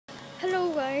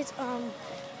guys,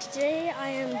 today I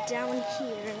am down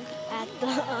here at the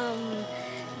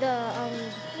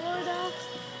Florida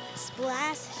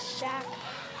Splash Shack.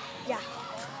 Yeah.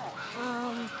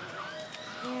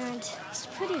 And it's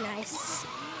pretty nice.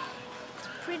 It's a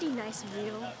pretty nice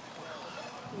view.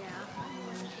 Yeah.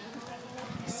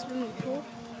 Swimming pool.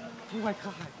 Oh my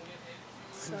god.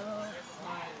 So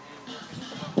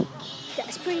yeah,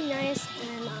 it's pretty nice,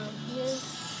 and here's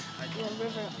the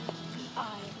river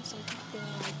eye or something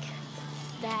like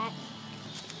that.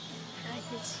 I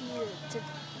can see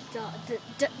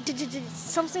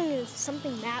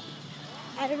something map.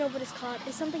 I don't know what it's called.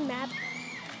 It's something map,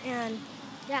 and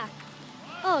yeah.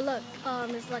 Oh look,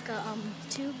 there's like a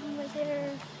tube right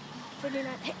there. Pretty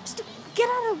nice. Hey, get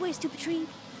out of the way, stupid tree.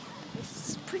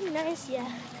 It's pretty nice,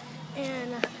 yeah.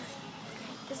 And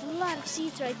there's a lot of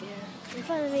seats right there in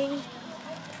front of me.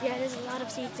 Yeah, there's a lot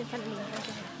of seats in front of me right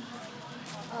there.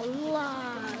 A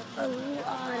lot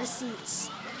of seats.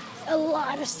 A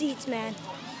lot of seats, man.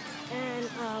 And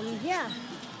yeah,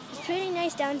 it's pretty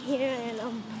nice down here. And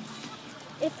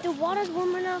if the water's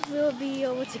warm enough, we'll be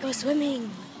able to go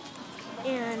swimming.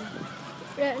 And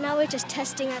right now we're just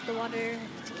testing out the water.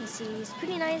 As you can see, it's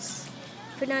pretty nice.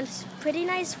 Pretty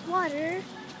nice water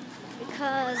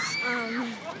because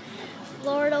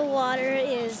Florida water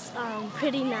is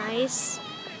pretty nice.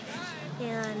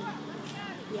 And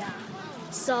yeah,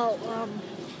 so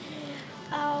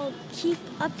I'll keep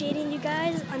updating you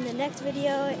guys on the next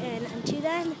video, and until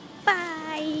then,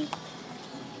 bye!